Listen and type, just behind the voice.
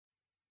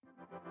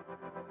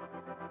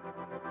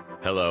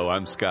Hello,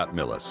 I'm Scott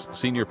Millis,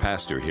 Senior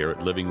Pastor here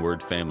at Living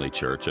Word Family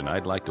Church, and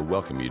I'd like to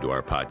welcome you to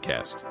our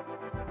podcast.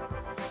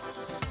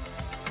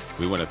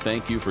 We want to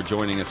thank you for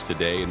joining us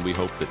today, and we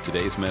hope that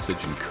today's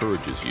message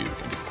encourages you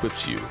and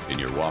equips you in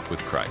your walk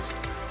with Christ.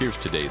 Here's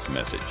today's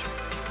message.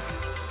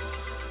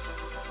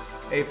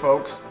 Hey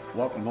folks,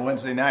 welcome to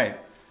Wednesday night.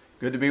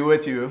 Good to be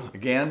with you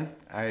again.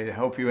 I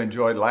hope you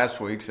enjoyed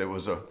last week's. It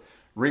was a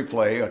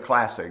replay, a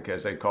classic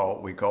as we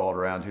call it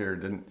around here.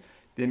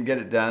 Didn't get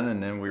it done,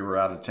 and then we were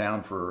out of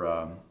town for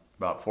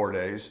about 4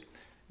 days,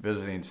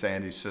 visiting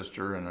Sandy's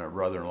sister and her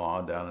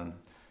brother-in-law down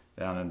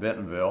in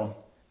Bentonville.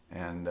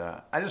 And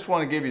I just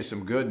want to give you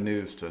some good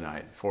news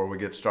tonight before we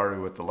get started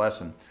with the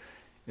lesson.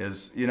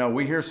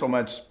 We hear so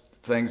much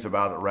things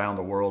about around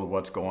the world,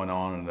 what's going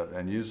on,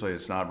 and usually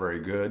it's not very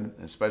good,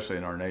 especially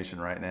in our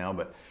nation right now.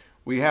 But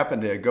we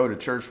happened to go to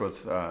church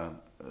with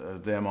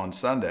them on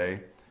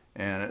Sunday,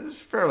 and it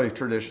was a fairly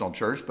traditional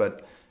church,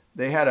 but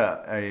they had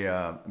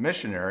a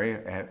missionary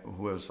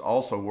who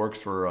also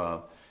works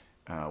for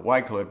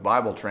Wycliffe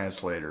Bible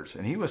Translators,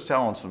 and he was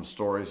telling some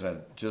stories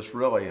that just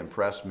really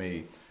impressed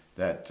me,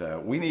 that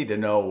we need to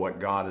know what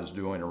God is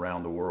doing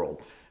around the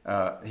world.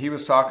 He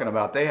was talking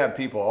about they have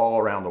people all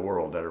around the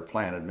world that are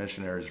planted,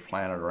 missionaries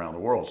planted around the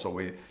world. So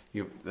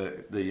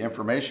the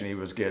information he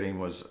was getting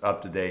was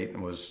up to date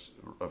and was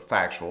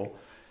factual.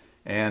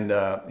 And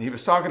he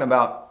was talking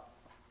about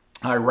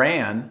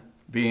Iran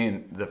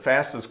being the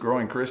fastest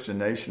growing Christian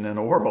nation in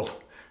the world.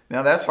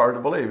 Now that's hard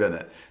to believe, isn't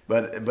it?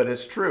 But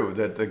it's true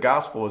that the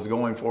gospel is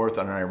going forth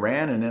in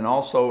Iran, and then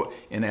also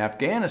in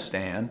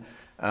Afghanistan.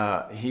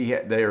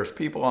 There's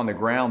people on the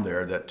ground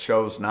there that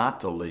chose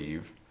not to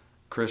leave,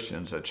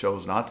 Christians that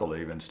chose not to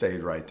leave and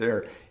stayed right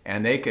there.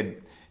 And they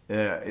could,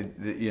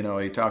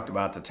 he talked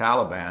about the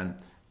Taliban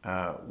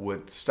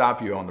would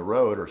stop you on the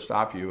road or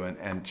stop you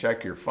and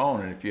check your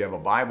phone, and if you have a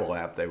Bible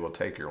app, they will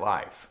take your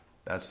life.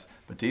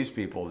 But these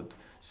people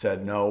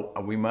said, no,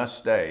 we must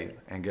stay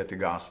and get the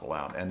gospel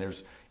out. And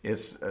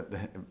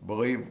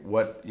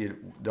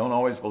don't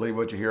always believe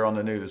what you hear on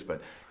the news,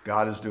 but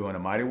God is doing a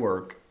mighty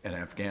work in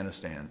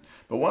Afghanistan.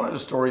 But one of the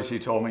stories he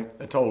told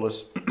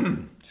us,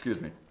 excuse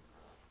me,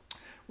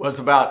 was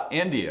about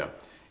India.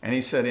 And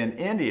he said in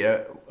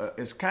India,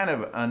 it's kind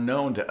of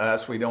unknown to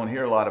us. We don't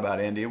hear a lot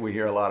about India. We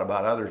hear a lot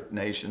about other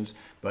nations,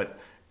 but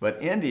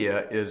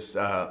India is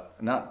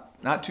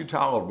not too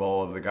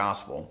tolerable of the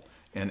gospel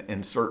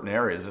in certain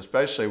areas,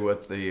 especially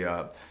with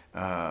there's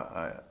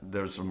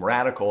some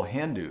radical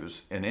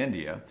Hindus in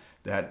India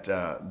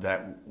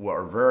that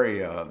were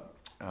very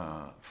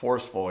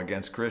forceful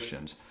against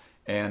Christians.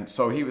 And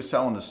so he was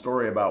telling the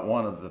story about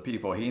one of the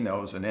people he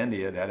knows in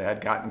India that had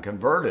gotten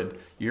converted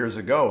years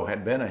ago,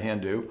 had been a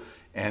Hindu,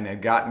 and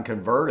had gotten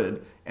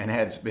converted and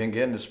had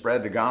begun to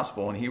spread the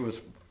gospel. And he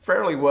was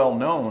fairly well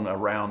known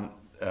around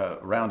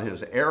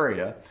his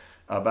area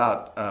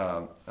about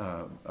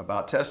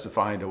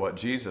testifying to what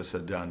Jesus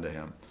had done to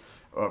him,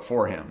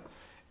 for him.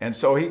 And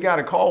so he got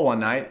a call one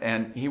night,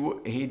 and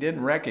he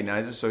didn't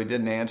recognize it, so he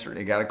didn't answer it.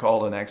 He got a call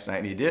the next night,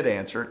 and he did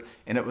answer it,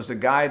 and it was a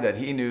guy that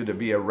he knew to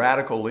be a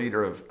radical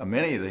leader of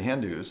many of the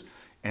Hindus.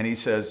 And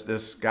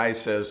this guy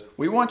says,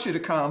 we want you to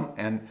come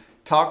and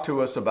talk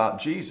to us about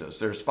Jesus.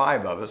 There's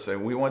 5 of us,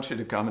 and we want you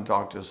to come and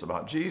talk to us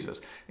about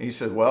Jesus. And he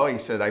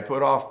said, I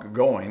put off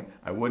going.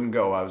 I wouldn't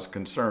go. I was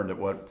concerned at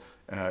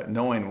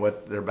knowing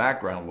what their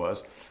background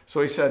was.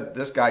 So he said,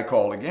 this guy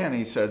called again.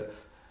 He said,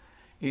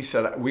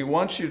 we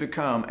want you to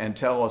come and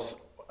tell us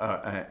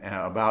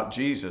about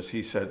Jesus.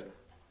 He said,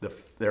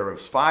 there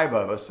was 5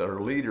 of us that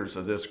are leaders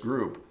of this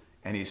group.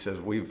 And he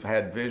says, we've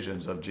had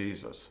visions of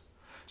Jesus.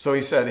 So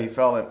he said he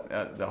felt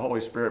the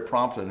Holy Spirit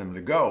prompted him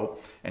to go.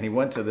 And he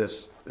went to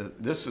this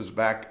was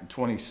back in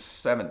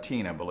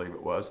 2017, I believe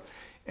it was.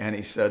 And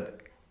he said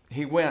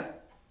he went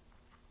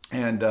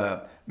and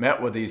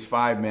met with these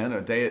 5 men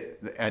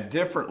at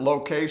different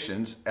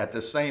locations at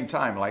the same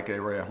time, like they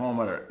were at home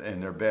or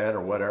in their bed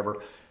or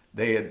whatever.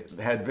 They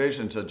had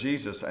visions of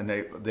Jesus, and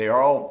they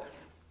all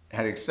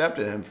had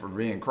accepted him for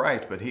being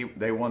Christ, but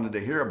they wanted to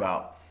hear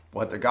about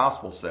what the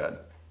gospel said.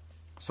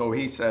 So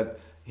he said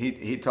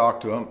he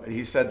talked to them.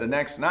 He said the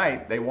next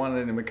night they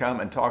wanted him to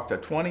come and talk to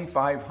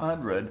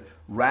 2,500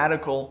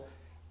 radical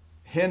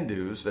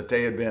Hindus that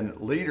they had been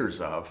leaders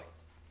of.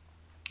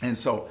 And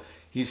so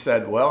he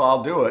said, well,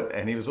 I'll do it.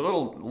 And he was a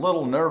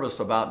little nervous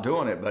about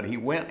doing it, but he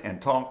went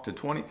and talked to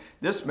 20.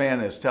 This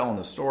man is telling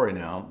the story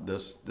now.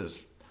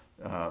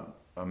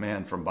 A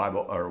man from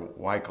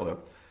Wycliffe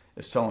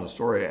is telling the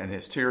story, and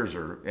his tears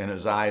are in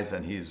his eyes,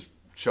 and he's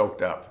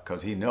choked up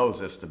because he knows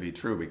this to be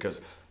true,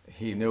 because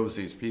he knows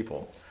these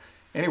people.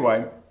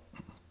 Anyway,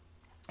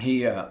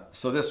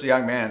 so this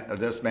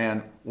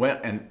man went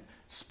and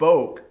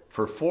spoke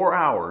for 4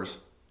 hours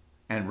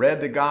and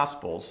read the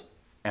Gospels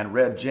and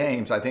read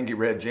James. I think he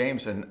read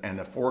James and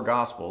the 4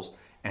 Gospels,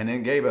 and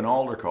then gave an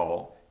altar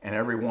call, and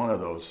every one of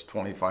those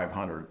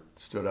 2,500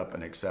 stood up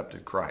and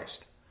accepted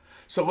Christ.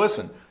 So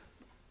listen,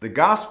 the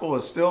gospel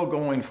is still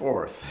going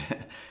forth.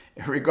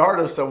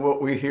 Regardless of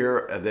what we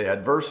hear, the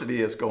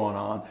adversity is going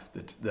on,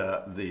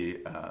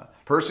 the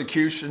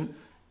persecution,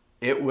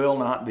 It will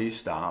not be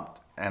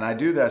stopped. And I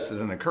do this as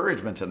an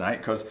encouragement tonight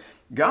because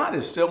God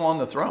is still on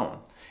the throne.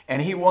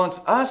 And he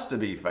wants us to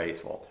be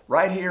faithful.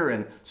 Right here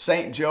in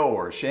St. Joe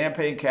or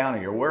Champaign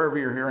County or wherever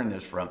you're hearing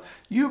this from,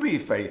 you be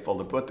faithful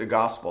to put the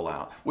gospel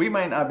out. We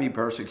may not be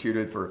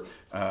persecuted for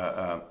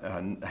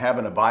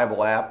having a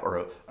Bible app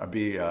or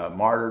be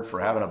martyred for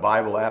having a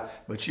Bible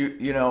app, but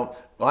you know,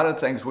 a lot of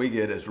things we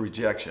get is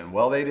rejection.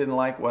 Well, they didn't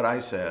like what I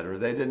said, or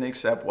they didn't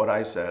accept what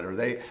I said, or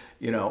they,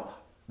 you know,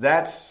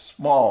 that's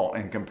small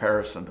in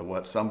comparison to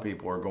what some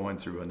people are going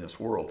through in this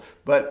world.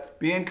 But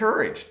be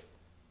encouraged.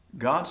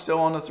 God's still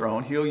on the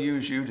throne. He'll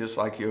use you just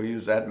like he'll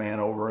use that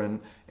man over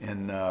in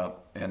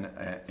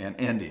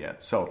India.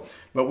 So,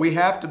 but we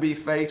have to be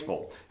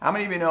faithful. How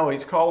many of you know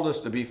he's called us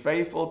to be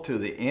faithful to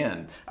the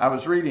end? I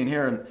was reading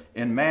here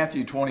in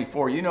Matthew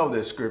 24. You know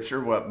this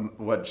scripture,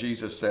 what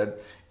Jesus said,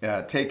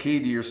 take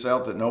heed to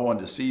yourself that no one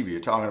deceive you,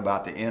 talking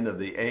about the end of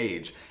the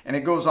age. And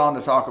it goes on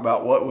to talk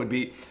about what would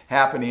be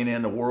happening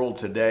in the world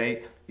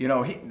today. You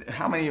know,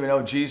 how many of you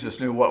know Jesus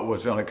knew what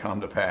was going to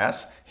come to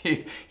pass?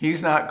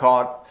 He's not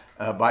caught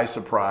by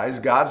surprise.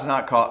 God's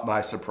not caught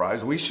by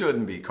surprise. We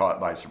shouldn't be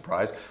caught by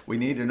surprise. We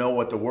need to know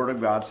what the Word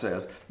of God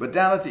says. But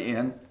down at the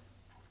end,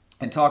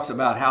 it talks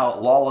about how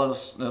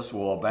lawlessness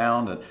will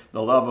abound and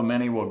the love of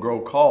many will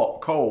grow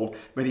cold.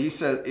 But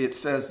it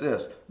says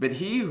this, but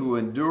he who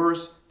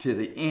endures to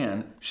the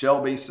end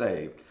shall be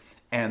saved.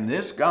 And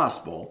this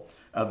gospel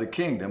of the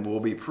kingdom will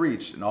be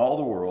preached in all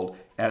the world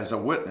as a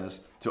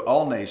witness to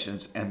all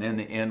nations, and then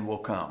the end will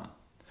come.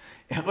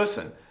 And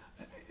listen,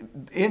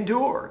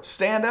 endure,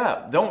 stand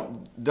up.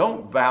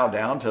 Don't bow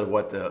down to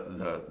what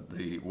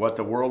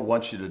the world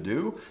wants you to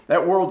do.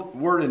 That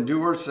word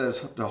endure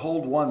says to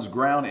hold one's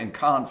ground in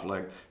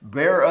conflict,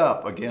 bear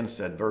up against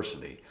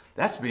adversity.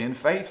 That's being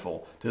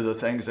faithful to the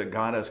things that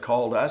God has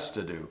called us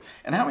to do.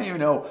 And how many of you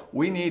know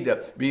we need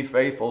to be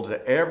faithful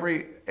to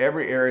every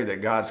area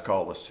that God's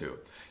called us to?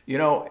 You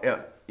know,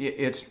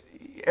 it's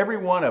every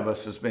one of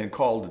us has been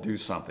called to do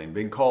something,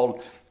 been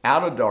called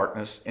out of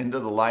darkness into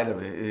the light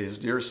of his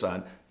dear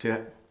Son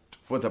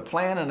with a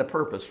plan and a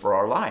purpose for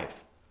our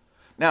life.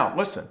 Now,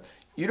 listen,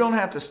 you don't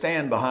have to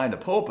stand behind a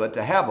pulpit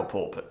to have a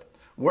pulpit.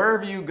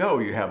 Wherever you go,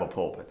 you have a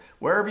pulpit.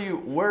 Wherever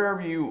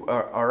you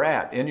are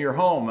at, in your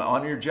home,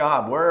 on your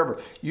job, wherever,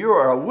 you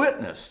are a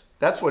witness.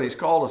 That's what he's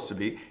called us to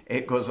be.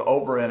 It goes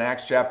over in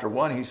Acts chapter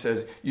 1. He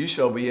says, you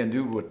shall be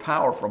endued with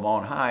power from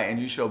on high, and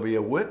you shall be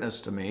a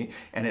witness to me.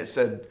 And it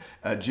said,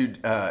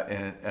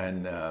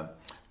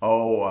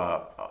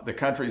 the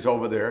countries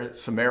over there,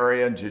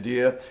 Samaria and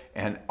Judea,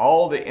 and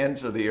all the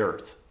ends of the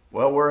earth.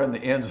 Well, we're in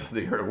the ends of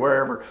the earth,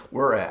 wherever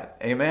we're at.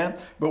 Amen?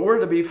 But we're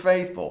to be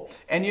faithful.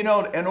 And you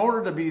know, in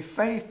order to be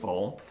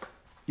faithful,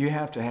 you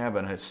have to have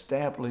an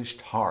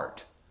established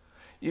heart.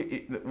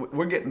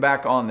 We're getting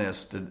back on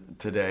this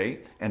today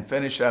and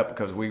finish up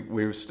because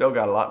we've still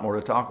got a lot more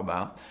to talk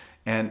about.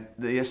 And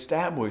the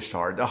established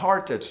heart, the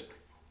heart that's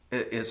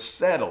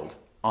settled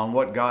on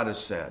what God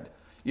has said.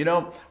 You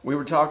know, we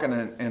were talking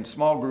in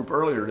small group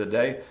earlier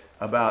today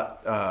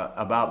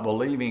about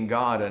believing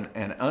God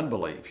and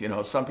unbelief. You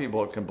know, some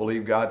people can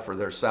believe God for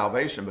their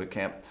salvation, but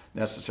can't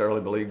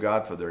necessarily believe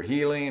God for their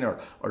healing,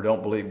 or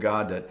don't believe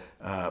God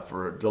that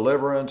for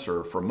deliverance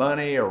or for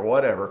money or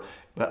whatever.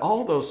 But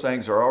all those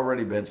things are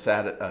already been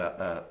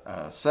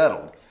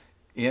settled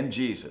in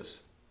Jesus.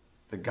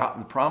 The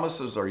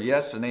promises are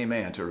yes and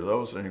amen to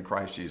those in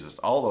Christ Jesus,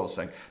 all those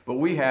things. But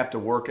we have to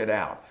work it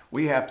out.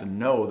 We have to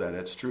know that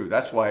it's true.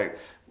 That's why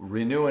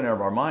renewing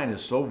of our mind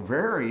is so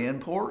very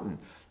important.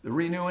 The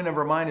renewing of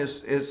our mind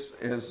is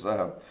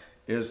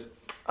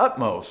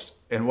utmost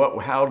in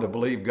how to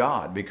believe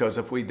God. Because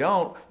if we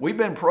don't, we've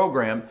been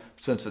programmed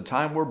since the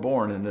time we're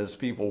born in this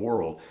people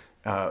world,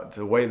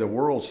 the way the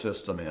world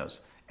system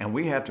is. And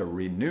we have to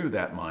renew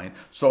that mind.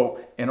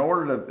 So in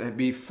order to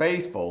be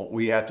faithful,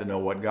 we have to know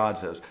what God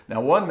says. Now,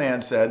 one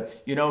man said,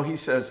 you know, he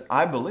says,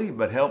 I believe,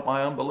 but help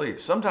my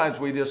unbelief. Sometimes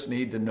we just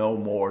need to know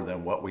more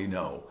than what we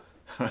know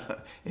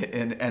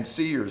and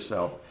see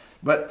yourself.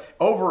 But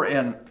over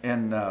in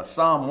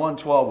Psalm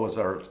 112 was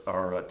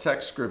our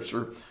text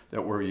scripture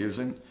that we're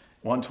using.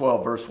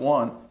 112 verse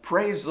 1,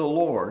 praise the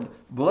Lord.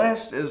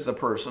 Blessed is the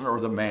person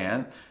or the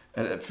man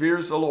that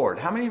fears the Lord.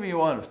 How many of you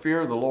want to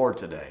fear the Lord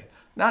today?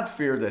 Not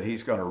fear that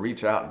he's going to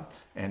reach out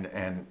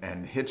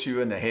and hit you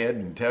in the head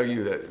and tell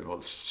you that it will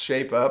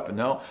shape up. And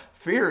no,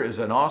 fear is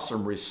an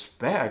awesome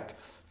respect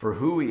for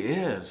who he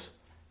is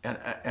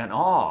and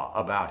awe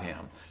about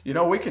him. You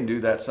know, we can do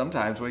that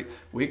sometimes.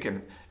 We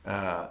can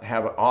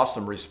have an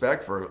awesome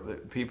respect for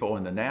people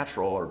in the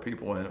natural or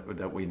people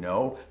that we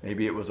know.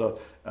 Maybe it was a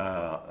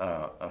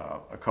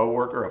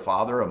coworker, a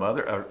father, a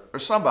mother, or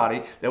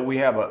somebody that we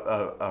have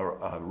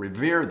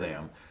revere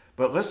them.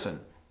 But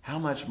listen, how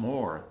much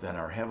more than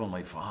our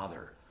Heavenly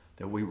Father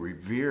that we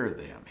revere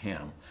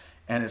him.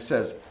 And it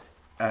says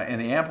in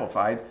the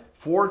Amplified,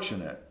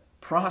 fortunate,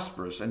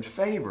 prosperous, and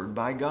favored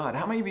by God.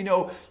 How many of you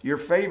know you're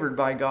favored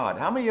by God?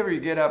 How many of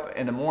you get up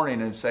in the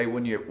morning and say,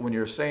 when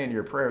you're saying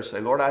your prayers, say,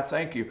 Lord, I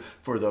thank you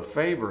for the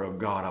favor of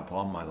God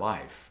upon my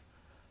life.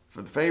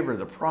 for the favor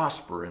to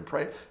prosper and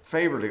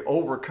favor to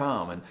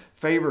overcome and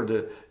favor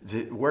to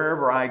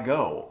wherever I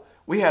go.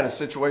 We had a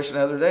situation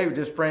the other day, we were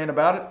just praying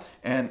about it,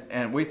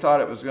 and we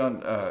thought it was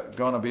going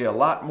to be a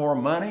lot more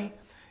money.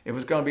 It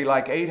was going to be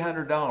like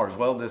 $800,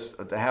 well,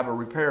 to have a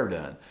repair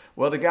done.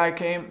 Well, the guy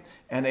came,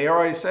 and they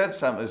already said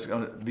something. It's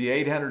going to be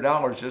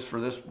 $800 just for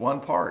this one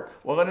part.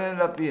 Well, it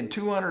ended up being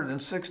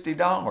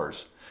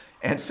 $260.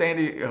 And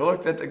Sandy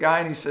looked at the guy,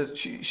 and he said,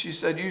 she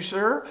said, "You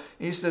sure?"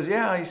 He says,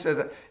 "Yeah." He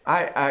said,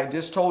 I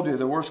just told you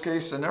the worst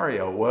case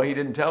scenario. Well, he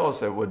didn't tell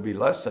us it would be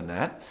less than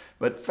that,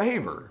 but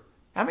favor.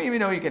 How many of you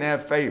know you can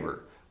have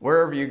favor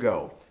wherever you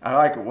go? I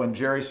like it when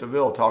Jerry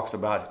Saville talks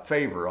about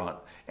favor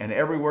and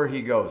everywhere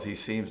he goes, he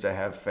seems to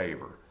have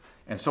favor.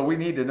 And so we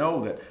need to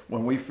know that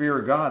when we fear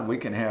God, we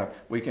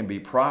can be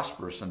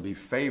prosperous and be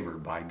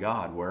favored by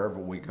God wherever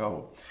we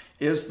go.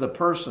 Is the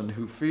person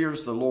who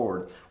fears the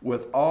Lord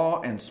with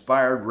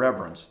awe-inspired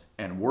reverence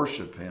and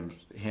worship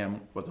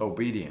him with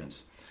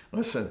obedience.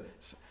 Listen,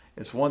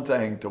 it's one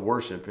thing to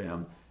worship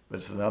him, but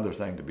it's another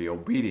thing to be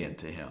obedient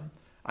to him.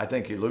 I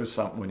think you lose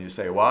something when you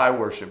say, well, I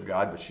worship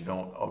God, but you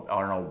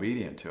aren't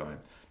obedient to him.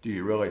 Do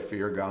you really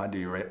fear God? Do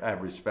you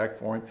have respect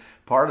for him?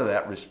 Part of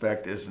that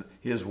respect is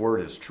his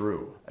word is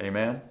true.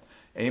 Amen?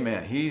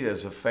 Amen. He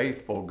is a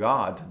faithful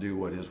God to do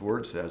what his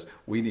word says.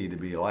 We need to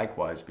be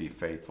likewise be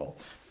faithful.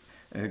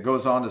 And it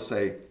goes on to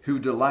say, who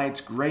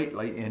delights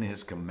greatly in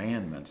his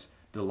commandments,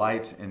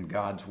 delights in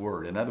God's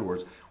word. In other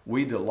words,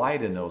 we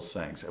delight in those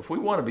things. If we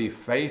want to be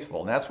faithful,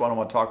 and that's what I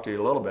want to talk to you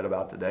a little bit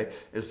about today,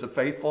 is the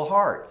faithful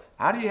heart.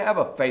 How do you have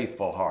a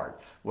faithful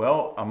heart?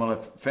 Well, I'm going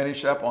to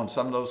finish up on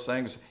some of those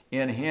things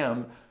in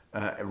him,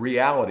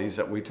 realities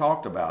that we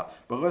talked about.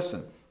 But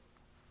listen,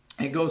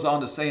 it goes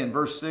on to say in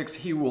verse 6,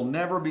 he will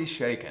never be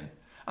shaken.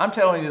 I'm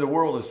telling you, the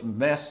world is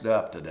messed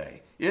up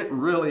today. It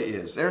really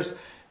is. There's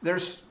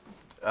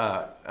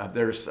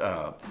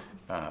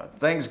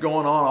things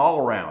going on all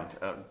around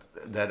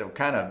that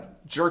kind of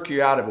jerk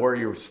you out of where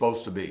you're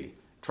supposed to be.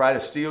 Try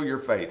to steal your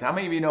faith. How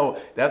many of you know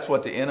that's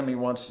what the enemy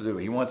wants to do?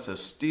 He wants to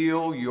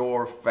steal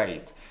your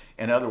faith.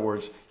 In other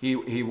words,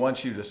 he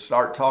wants you to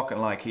start talking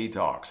like he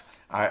talks.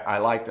 I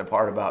like the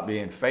part about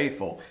being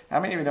faithful. How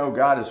many of you know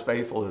God is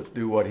faithful to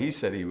do what he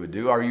said he would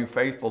do? Are you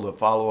faithful to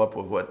follow up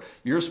with what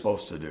you're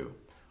supposed to do?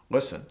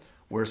 Listen,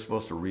 we're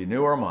supposed to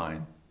renew our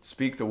mind,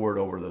 speak the word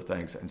over the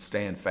things, and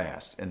stand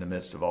fast in the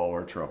midst of all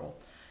our trouble.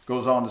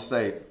 Goes on to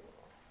say,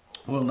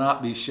 will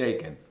not be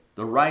shaken.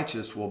 The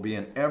righteous will be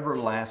an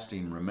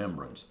everlasting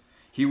remembrance.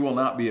 He will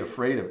not be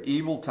afraid of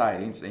evil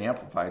tidings. The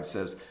Amplified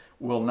says,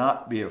 will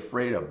not be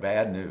afraid of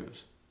bad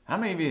news. How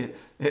many of you,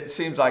 it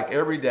seems like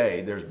every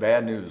day there's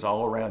bad news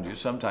all around you.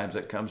 Sometimes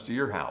it comes to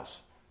your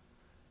house.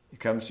 It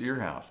comes to your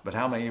house. But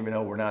how many of you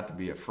know we're not to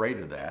be afraid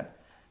of that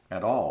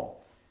at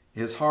all?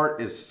 His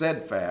heart is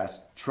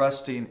steadfast,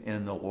 trusting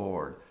in the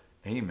Lord.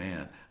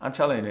 Amen. I'm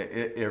telling you,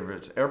 if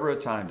it's ever a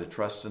time to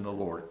trust in the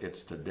Lord,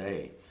 it's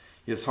today.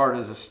 His heart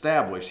is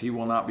established. He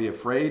will not be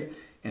afraid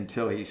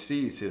until he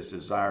sees his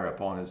desire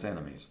upon his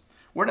enemies.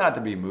 We're not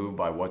to be moved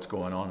by what's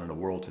going on in the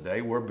world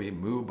today. We're being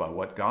moved by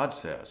what God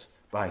says,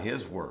 by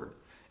his word.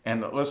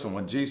 And listen,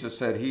 when Jesus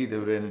said he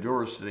that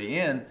endures to the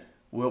end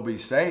will be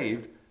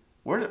saved,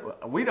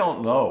 we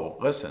don't know.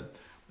 Listen,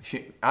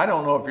 I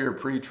don't know if you're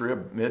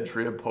pre-trib,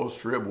 mid-trib,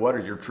 post-trib, what are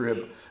your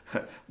trib.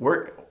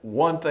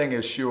 One thing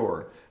is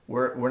sure,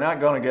 we're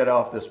not going to get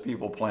off this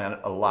people planet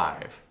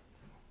alive.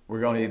 We're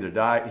going to either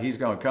die, he's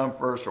going to come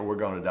first, or we're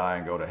going to die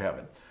and go to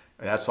heaven.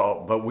 That's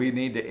all. But we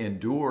need to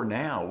endure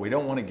now. We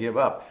don't want to give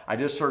up. I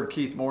just heard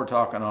Keith Moore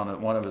talking on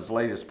one of his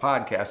latest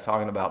podcasts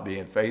talking about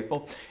being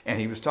faithful. And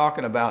he was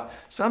talking about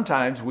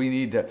sometimes we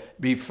need to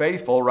be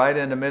faithful right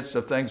in the midst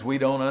of things we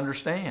don't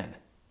understand.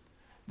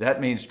 That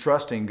means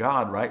trusting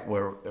God right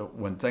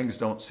when things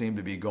don't seem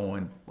to be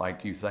going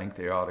like you think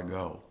they ought to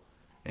go.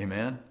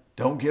 Amen?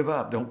 Don't give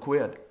up. Don't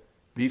quit.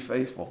 Be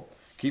faithful.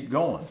 Keep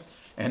going.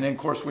 And then, of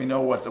course, we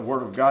know what the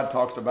Word of God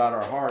talks about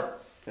our heart.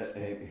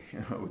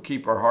 We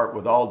keep our heart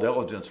with all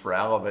diligence, for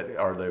out of it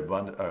are the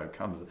abundant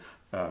comes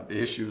the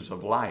issues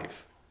of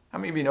life. How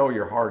many of you know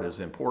your heart is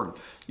important?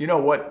 You know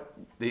what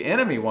the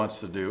enemy wants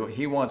to do?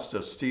 He wants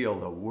to steal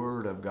the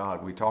Word of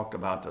God. We talked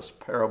about this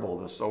parable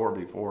of the sower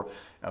before,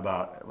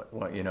 about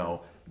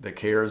the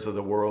cares of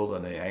the world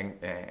and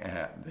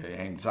the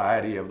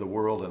anxiety of the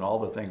world and all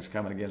the things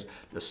coming against,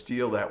 to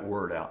steal that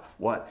word out.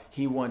 What?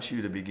 He wants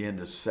you to begin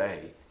to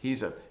say.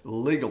 He's a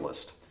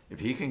legalist. If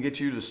he can get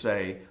you to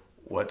say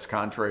what's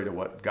contrary to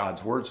what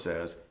God's word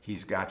says,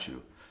 he's got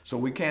you. So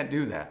we can't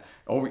do that.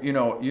 You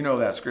know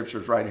that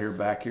scripture's right here,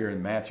 back here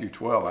in Matthew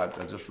 12.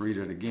 I'll just read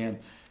it again.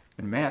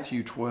 In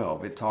Matthew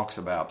 12, it talks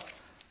about,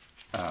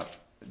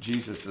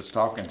 Jesus is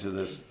talking to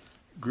this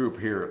group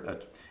here,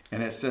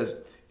 and it says,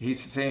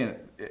 he's saying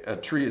a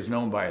tree is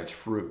known by its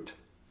fruit.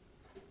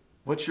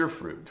 What's your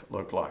fruit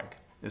look like?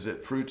 Is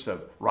it fruits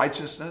of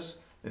righteousness?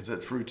 Is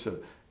it fruits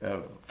of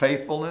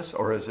faithfulness?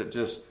 Or is it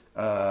just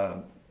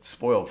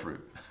spoiled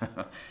fruit?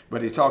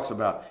 But he talks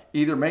about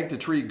either make the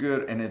tree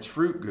good and its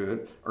fruit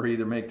good, or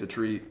either make the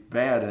tree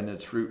bad and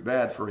its fruit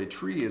bad. For a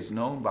tree is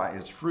known by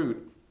its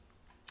fruit.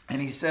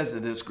 And he says to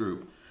this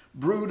group,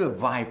 brood of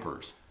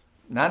vipers.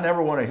 And I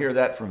never want to hear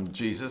that from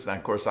Jesus. And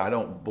of course, I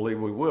don't believe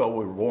we will.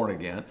 We were born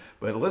again.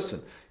 But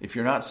listen, if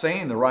you're not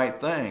saying the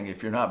right thing,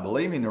 if you're not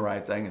believing the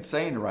right thing and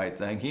saying the right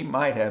thing, he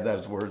might have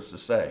those words to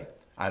say.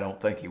 I don't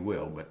think he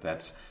will, but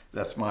that's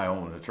my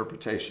own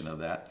interpretation of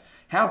that.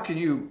 How can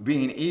you,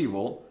 being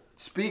evil,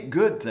 speak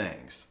good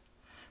things?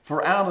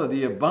 For out of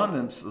the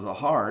abundance of the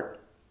heart,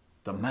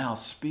 the mouth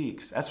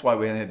speaks. That's why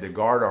we need to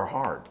guard our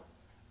heart.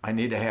 I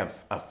need to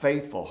have a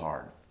faithful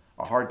heart,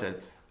 a heart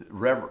that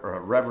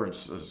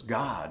reverences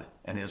God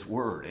and his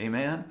word.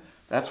 Amen?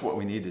 That's what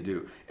we need to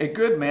do. A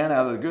good man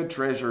out of the good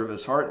treasure of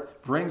his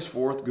heart brings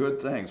forth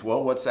good things.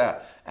 Well, what's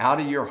that?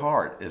 Out of your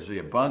heart is the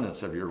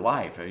abundance of your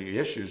life, the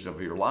issues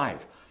of your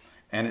life.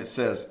 And it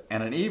says,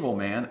 and an evil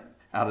man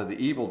out of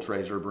the evil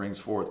treasure brings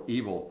forth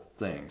evil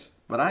things.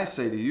 But I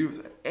say to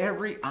you,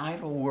 every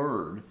idle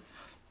word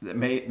that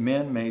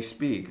men may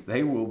speak,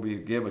 they will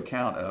give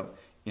account of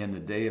in the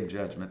day of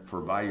judgment. For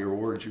by your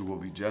words you will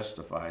be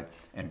justified,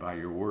 and by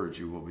your words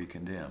you will be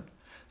condemned.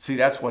 See,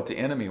 that's what the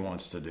enemy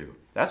wants to do.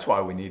 That's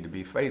why we need to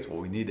be faithful.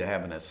 We need to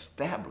have an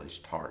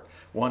established heart,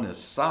 one that's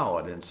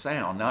solid and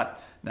sound,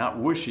 not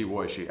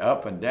wishy-washy,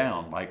 up and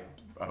down,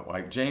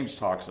 like James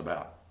talks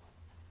about.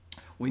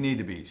 We need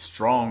to be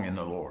strong in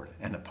the Lord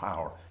and the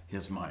power,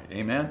 his might.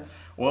 Amen?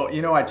 Well,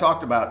 I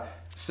talked about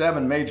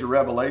 7 major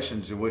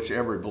revelations in which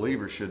every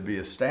believer should be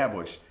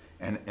established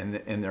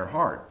in their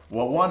heart.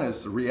 Well, one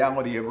is the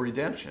reality of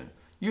redemption.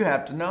 You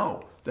have to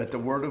know that the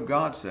Word of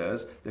God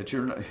says that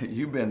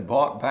you've been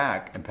bought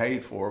back and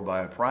paid for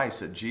by a price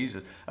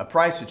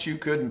that you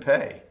couldn't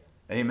pay.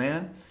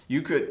 Amen?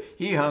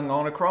 He hung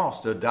on a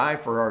cross to die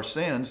for our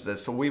sins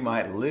so we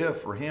might live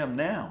for him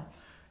now.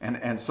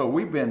 And so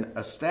we've been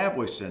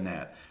established in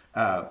that.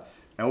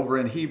 Over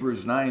in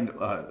Hebrews 9,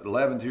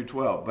 11 through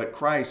 12. But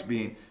Christ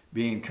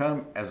being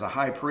come as a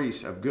high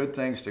priest of good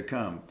things to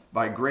come,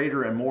 by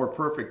greater and more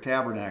perfect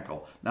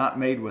tabernacle, not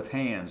made with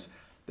hands,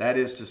 that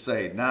is to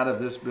say, not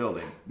of this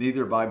building,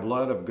 neither by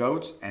blood of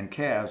goats and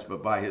calves,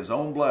 but by his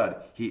own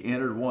blood he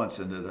entered once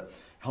into the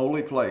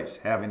holy place,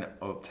 having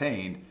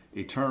obtained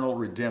eternal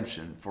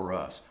redemption for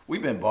us.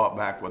 We've been bought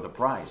back with a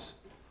price.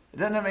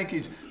 Doesn't that make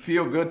you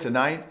feel good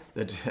tonight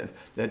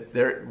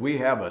that we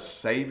have a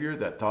Savior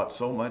that thought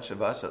so much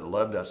of us, that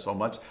loved us so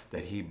much,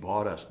 that he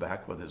bought us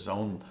back with his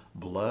own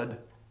blood?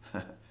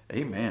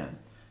 Amen.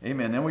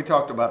 Amen. Then we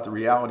talked about the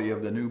reality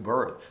of the new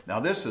birth. Now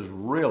this is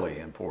really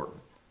important.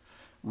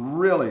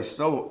 Really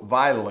so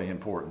vitally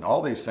important.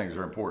 All these things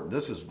are important.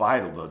 This is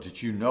vital though,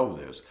 that you know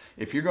this.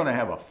 If you're going to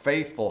have a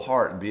faithful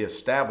heart and be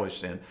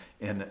established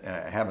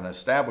have an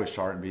established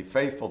heart and be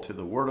faithful to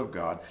the Word of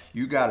God,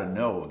 you got to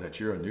know that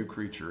you're a new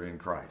creature in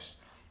Christ.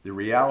 The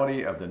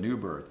reality of the new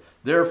birth.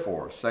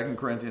 Therefore, 2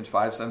 Corinthians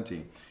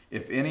 5:17,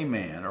 if any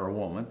man or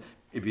woman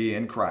be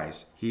in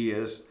Christ, he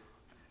is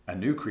a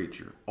new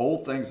creature.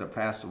 Old things have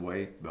passed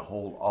away.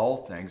 Behold, all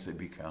things have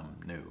become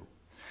new.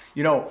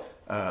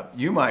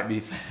 You might be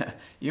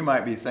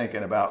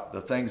thinking about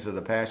the things of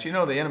the past.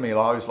 The enemy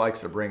always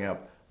likes to bring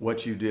up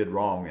what you did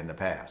wrong in the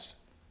past,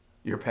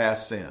 your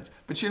past sins.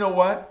 But you know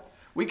what?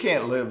 We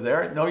can't live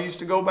there. No use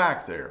to go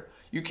back there.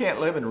 You can't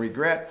live in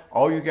regret.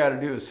 All you got to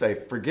do is say,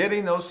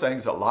 forgetting those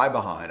things that lie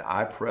behind,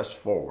 I press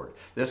forward.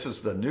 This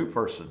is the new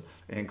person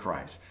in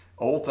Christ.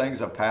 Old things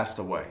have passed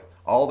away.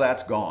 All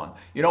that's gone.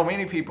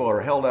 Many people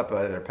are held up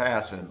by their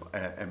past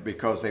and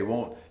because they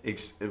won't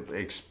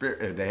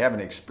they haven't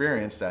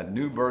experienced that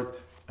new birth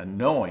and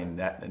knowing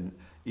that, and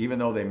even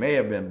though they may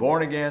have been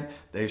born again,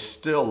 they're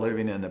still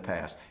living in the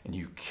past. And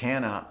you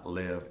cannot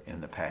live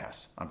in the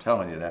past. I'm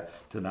telling you that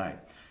tonight.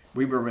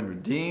 We've been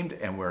redeemed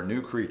and we're a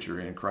new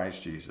creature in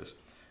Christ Jesus.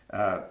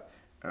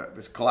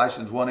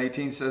 Colossians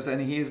 1:18 says,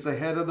 and he is the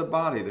head of the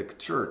body, the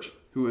church,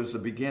 who is the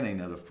beginning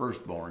of the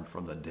firstborn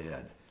from the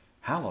dead.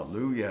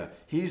 Hallelujah.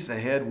 He's the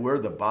head, we're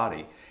the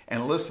body.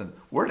 And listen,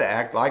 we're to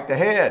act like the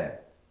head.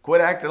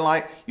 Quit acting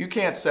like, you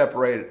can't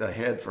separate the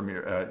head from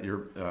your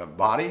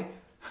body.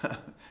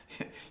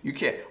 You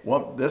can't,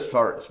 this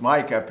part's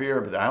Mike up here,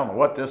 but I don't know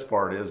what this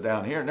part is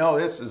down here. No,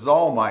 this is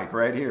all Mike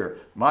right here.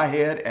 My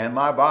head and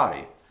my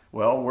body.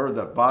 Well, we're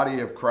the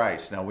body of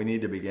Christ. Now we need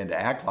to begin to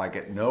act like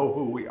it, know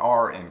who we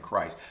are in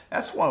Christ.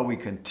 That's why we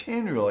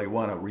continually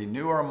want to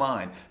renew our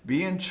mind.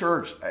 Be in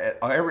church at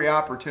every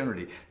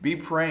opportunity. Be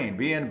praying,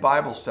 be in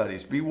Bible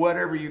studies, be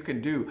whatever you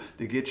can do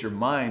to get your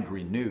mind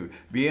renewed.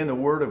 Be in the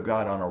Word of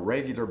God on a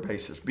regular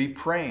basis. Be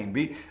praying,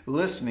 be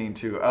listening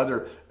to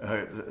other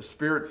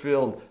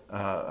Spirit-filled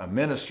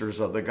ministers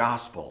of the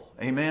gospel.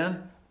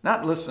 Amen?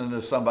 Not listening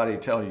to somebody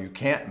tell you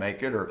can't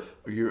make it or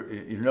you're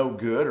no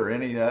good or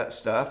any of that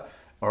stuff.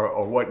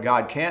 Or what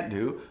God can't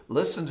do.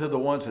 Listen to the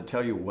ones that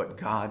tell you what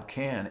God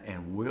can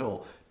and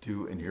will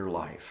do in your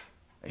life.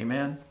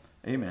 Amen?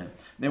 Amen.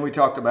 Then we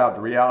talked about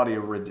the reality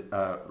of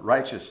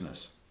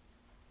righteousness.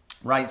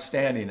 Right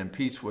standing and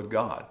peace with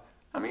God.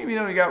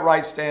 You got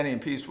right standing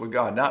and peace with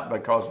God, not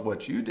because of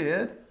what you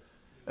did.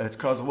 It's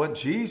because of what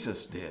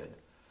Jesus did.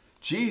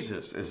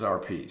 Jesus is our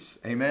peace.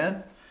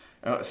 Amen?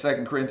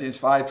 2 Corinthians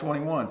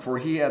 5:21, for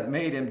he hath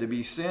made him to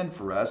be sin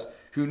for us,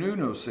 who knew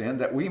no sin,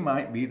 that we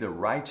might be the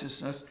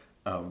righteousness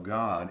of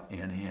God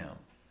in him.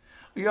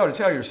 You ought to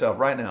tell yourself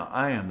right now,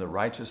 I am the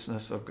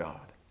righteousness of God.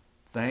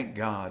 Thank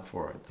God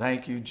for it.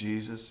 Thank you,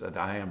 Jesus, that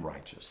I am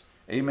righteous.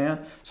 Amen.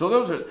 So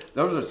those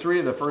are three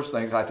of the first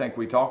things I think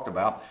we talked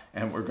about,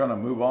 and we're going to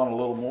move on a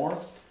little more.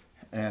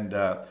 And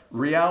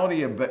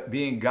reality of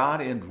being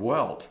God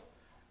indwelt.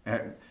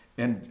 And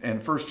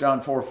 1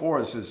 John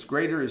 4:4 it says,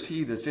 greater is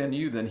he that's in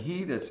you than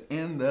he that's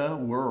in the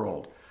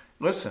world.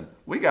 Listen,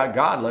 we got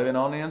God living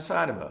on the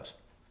inside of us.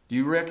 Do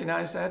you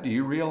recognize that? Do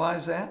you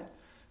realize that?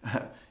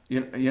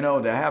 You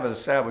know, to have an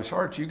established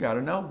heart, you got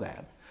to know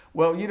that.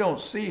 Well, you don't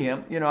see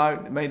him. You know, I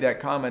made that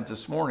comment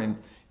this morning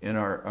in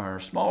our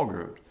small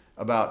group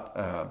about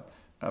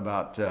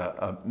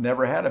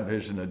never had a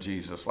vision of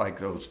Jesus like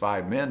those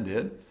 5 men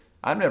did.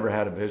 I've never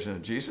had a vision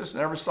of Jesus,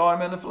 never saw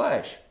him in the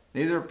flesh.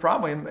 Neither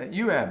probably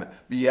you haven't,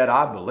 but yet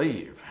I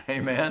believe,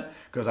 amen?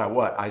 Because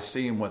I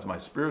see him with my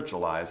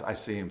spiritual eyes. I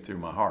see him through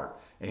my heart,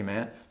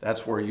 amen?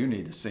 That's where you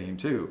need to see him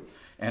too.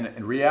 And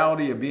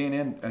reality of being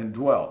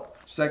indwelt.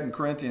 2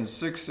 Corinthians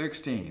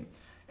 6:16,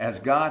 as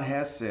God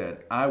has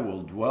said, I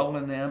will dwell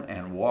in them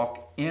and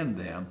walk in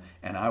them,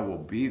 and I will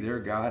be their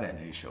God, and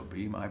they shall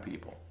be my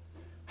people.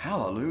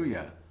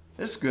 Hallelujah.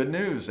 This is good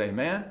news,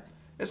 amen?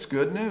 It's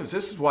good news.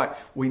 This is why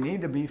we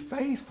need to be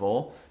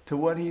faithful to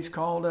what he's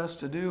called us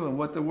to do and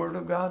what the Word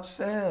of God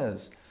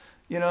says.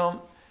 You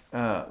know,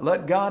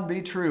 let God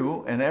be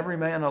true and every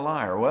man a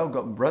liar. Well,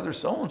 Brother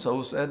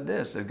so-and-so said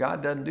this, that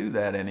God doesn't do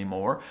that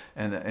anymore.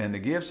 And the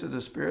gifts of the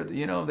Spirit,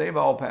 you know, they've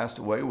all passed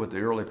away with the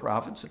early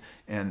prophets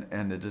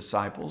and the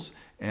disciples,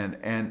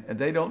 and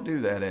they don't do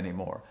that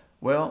anymore.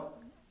 Well,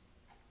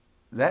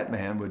 that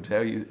man would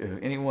tell you,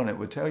 anyone that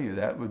would tell you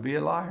that would be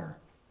a liar.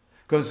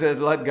 Because it said,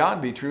 let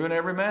God be true and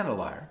every man a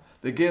liar.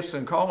 The gifts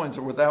and callings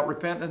are without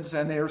repentance,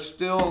 and they are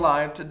still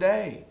alive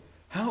today.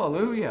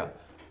 Hallelujah.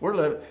 We're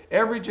living.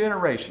 Every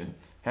generation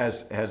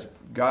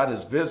God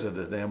has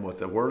visited them with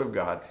the Word of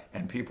God,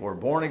 and people are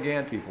born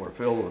again, people are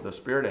filled with the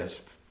Spirit, and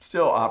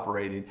still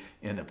operating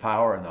in the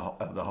power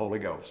of the Holy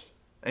Ghost.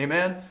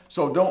 Amen?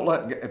 So don't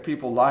let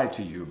people lie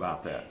to you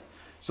about that.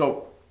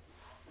 So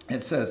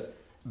it says,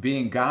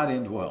 being God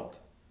indwelt.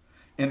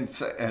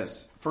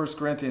 As 1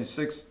 Corinthians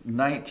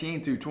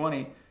 6:19 through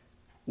 20,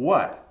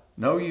 what?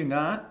 Know you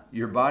not?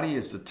 Your body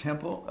is the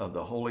temple of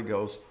the Holy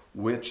Ghost,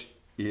 which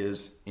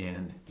is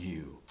in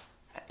you.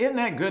 Isn't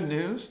that good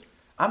news?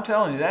 I'm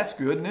telling you, that's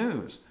good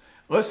news.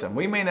 Listen,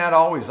 we may not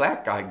always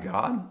act like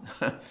God.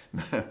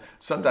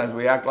 Sometimes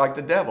we act like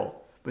the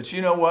devil. But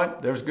you know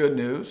what? There's good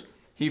news.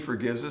 He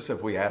forgives us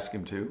if we ask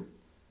him to.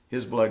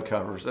 His blood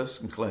covers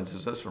us and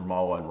cleanses us from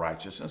all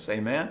unrighteousness.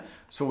 Amen?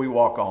 So we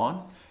walk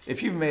on.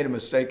 If you've made a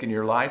mistake in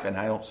your life, and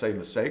I don't say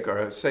mistake,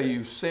 or say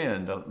you've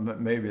sinned,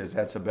 maybe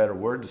that's a better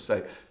word to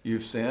say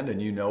you've sinned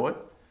and you know it.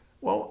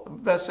 Well, the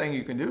best thing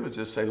you can do is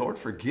just say, Lord,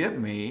 forgive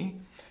me.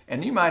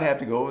 And you might have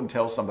to go and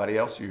tell somebody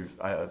else you've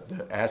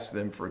asked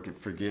them to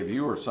forgive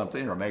you or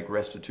something, or make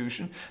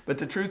restitution. But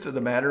the truth of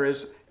the matter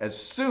is, as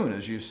soon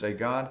as you say,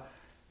 God,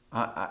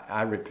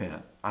 I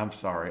repent. I'm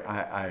sorry.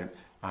 I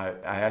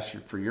ask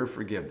you for your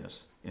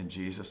forgiveness in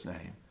Jesus'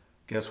 name.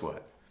 Guess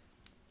what?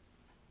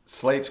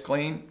 Slate's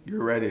clean.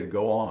 You're ready to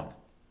go on.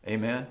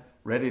 Amen?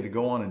 Ready to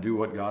go on and do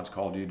what God's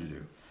called you to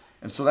do.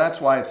 And so that's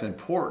why it's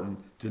important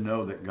to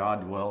know that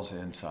God dwells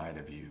inside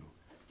of you.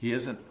 He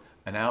isn't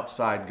an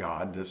outside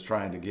God that's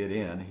trying to get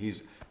in.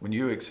 He's when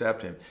you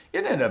accept him.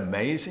 Isn't it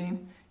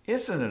amazing?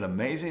 Isn't it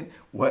amazing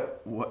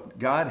what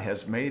God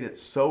has made it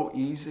so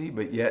easy,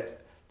 but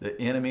yet the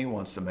enemy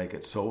wants to make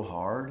it so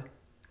hard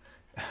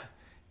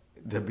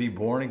to be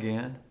born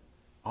again?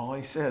 All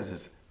he says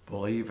is,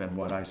 believe in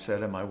what I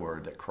said in my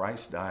word, that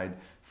Christ died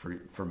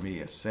for me,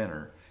 a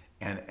sinner,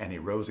 and he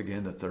rose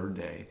again the third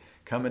day.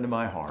 Come into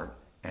my heart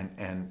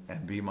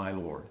and be my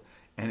Lord.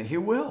 And he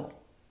will.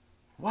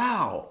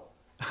 Wow.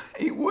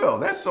 He will.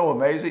 That's so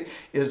amazing.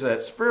 Is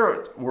that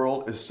spirit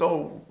world is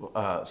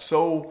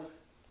so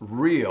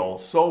real,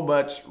 so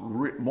much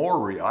more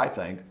real, I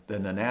think,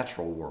 than the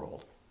natural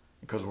world,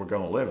 because we're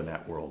going to live in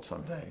that world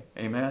someday.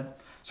 Amen.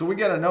 So we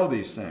got to know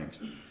these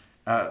things.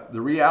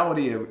 The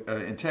reality of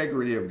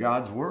integrity of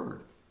God's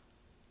word.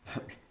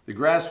 The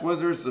grass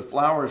withers, the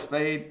flowers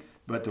fade,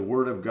 but the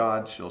word of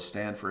God shall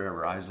stand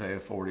forever. Isaiah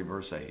 40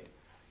 verse 8.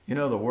 You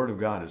know, the word of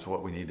God is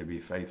what we need to be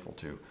faithful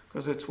to,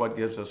 because it's what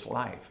gives us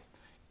life.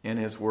 In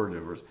his word,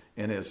 there's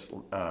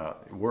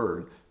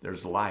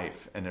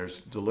life, and there's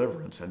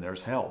deliverance, and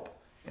there's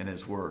help in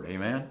his word.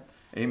 Amen?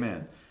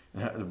 Amen.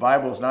 The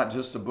Bible is not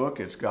just a book,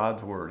 it's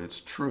God's word.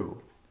 It's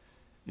true.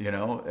 You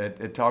know,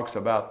 it talks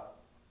about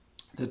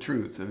the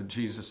truth.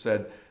 Jesus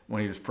said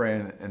when he was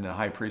praying in the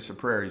high priest's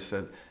prayer, he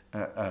said,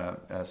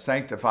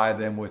 sanctify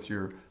them with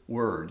your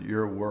word.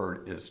 Your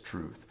word is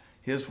truth.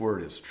 His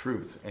word is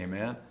truth.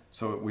 Amen?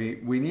 So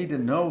we need to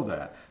know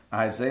that.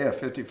 Isaiah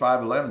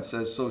 55:11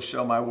 says, so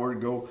shall my word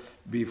go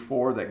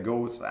before that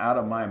goes out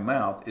of my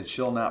mouth. It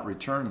shall not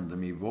return unto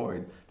me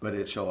void, but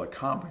it shall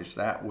accomplish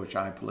that which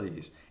I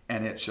please,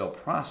 and it shall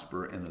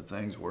prosper in the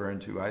things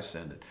whereunto I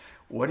send it.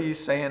 What are you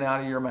saying out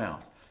of your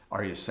mouth?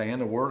 Are you saying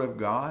the Word of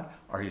God?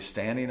 Are you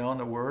standing on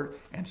the Word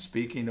and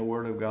speaking the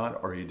Word of God?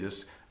 Or are you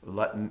just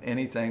letting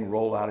anything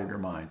roll out of your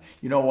mind?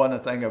 You know, one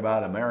thing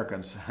about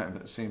Americans,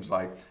 it seems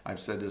like, I've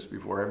said this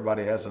before,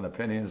 everybody has an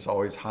opinion. It's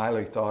always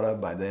highly thought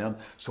of by them.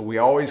 So we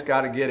always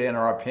got to get in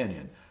our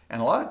opinion.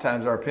 And a lot of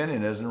times our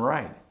opinion isn't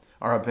right.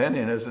 Our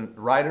opinion isn't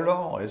right at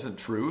all, isn't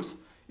truth,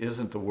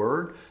 isn't the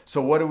Word.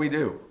 So what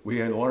do?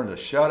 We learn to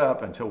shut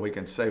up until we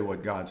can say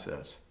what God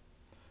says,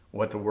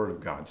 what the Word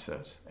of God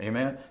says.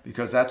 Amen?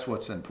 Because that's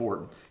what's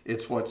important.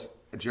 It's what's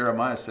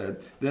Jeremiah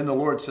said, "Then the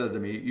Lord said to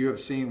me, you have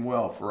seen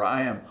well, for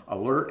I am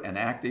alert and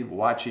active,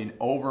 watching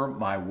over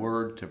my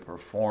word to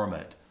perform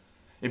it."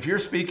 If you're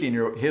speaking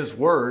his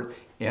word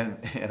in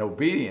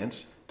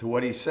obedience to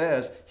what he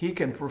says, he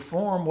can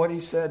perform what he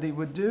said he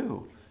would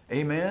do.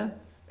 Amen?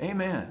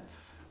 Amen.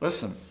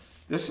 Listen,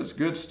 this is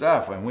good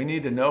stuff, and we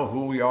need to know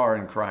who we are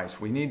in Christ.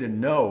 We need to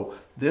know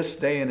this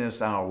day and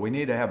this hour. We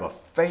need to have a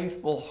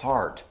faithful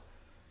heart.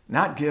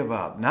 Not give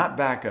up, not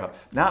back up,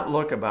 not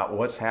look about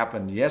what's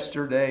happened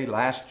yesterday,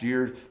 last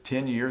year,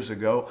 10 years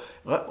ago.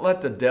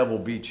 Let the devil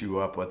beat you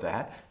up with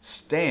that.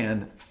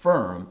 Stand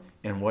firm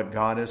in what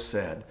God has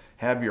said.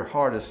 Have your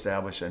heart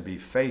established and be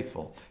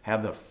faithful.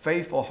 Have the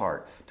faithful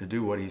heart to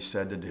do what he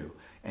said to do.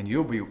 And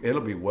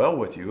it'll be well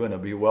with you, and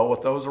it'll be well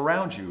with those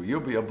around you. You'll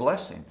be a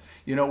blessing.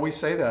 You know, we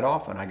say that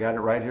often. I got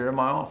it right here in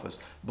my office.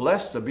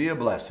 Blessed to be a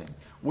blessing.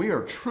 We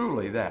are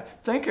truly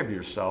that. Think of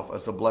yourself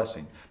as a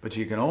blessing. But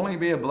you can only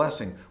be a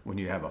blessing when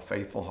you have a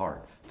faithful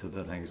heart to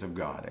the things of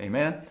God.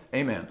 Amen?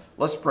 Amen.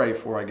 Let's pray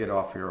before I get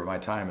off here. My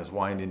time is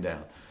winding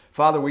down.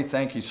 Father, we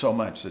thank you so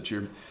much that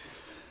you're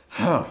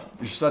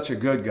such a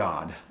good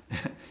God.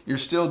 You're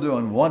still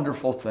doing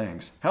wonderful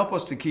things. Help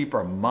us to keep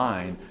our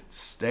mind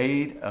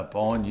stayed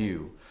upon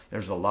you.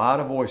 There's a lot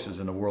of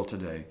voices in the world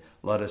today.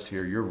 Let us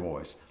hear your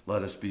voice.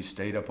 Let us be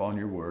stayed upon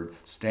your word.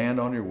 Stand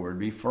on your word.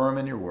 Be firm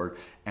in your word.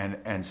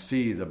 And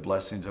see the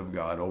blessings of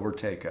God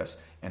overtake us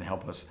and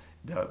help us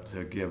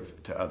to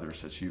give to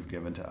others that you've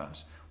given to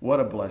us. What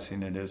a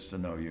blessing it is to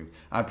know you.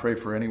 I pray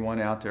for anyone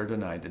out there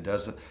tonight that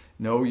doesn't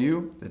know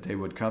you, that they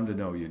would come to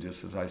know you,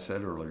 just as I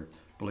said earlier.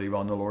 Believe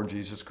on the Lord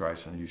Jesus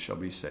Christ and you shall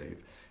be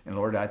saved. And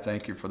Lord, I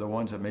thank you for the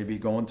ones that may be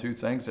going through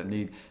things that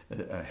need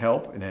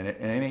help in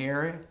any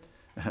area.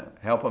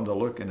 Help them to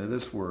look into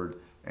this word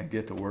and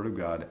get the word of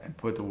God and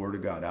put the word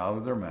of God out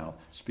of their mouth,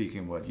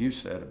 speaking what you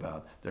said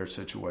about their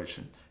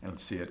situation, and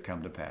see it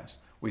come to pass.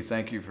 We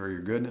thank you for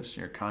your goodness,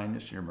 your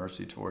kindness, your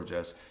mercy towards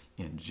us.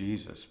 In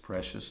Jesus'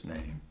 precious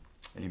name,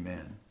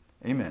 amen.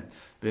 Amen.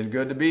 Been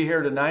good to be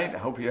here tonight. I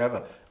hope you have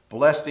a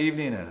blessed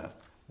evening and a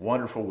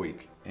wonderful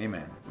week.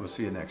 Amen. We'll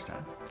see you next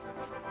time.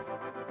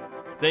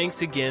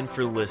 Thanks again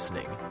for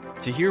listening.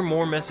 To hear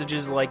more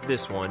messages like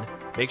this one,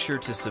 make sure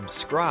to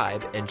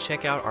subscribe and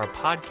check out our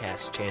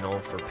podcast channel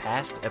for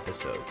past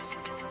episodes.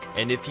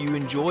 And if you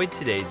enjoyed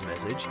today's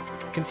message,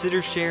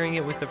 consider sharing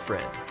it with a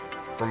friend.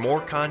 For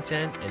more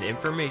content and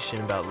information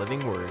about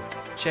Living Word,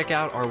 check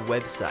out our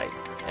website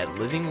at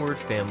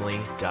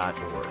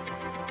livingwordfamily.org.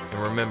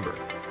 And remember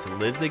to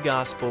live the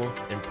gospel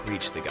and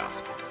preach the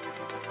gospel.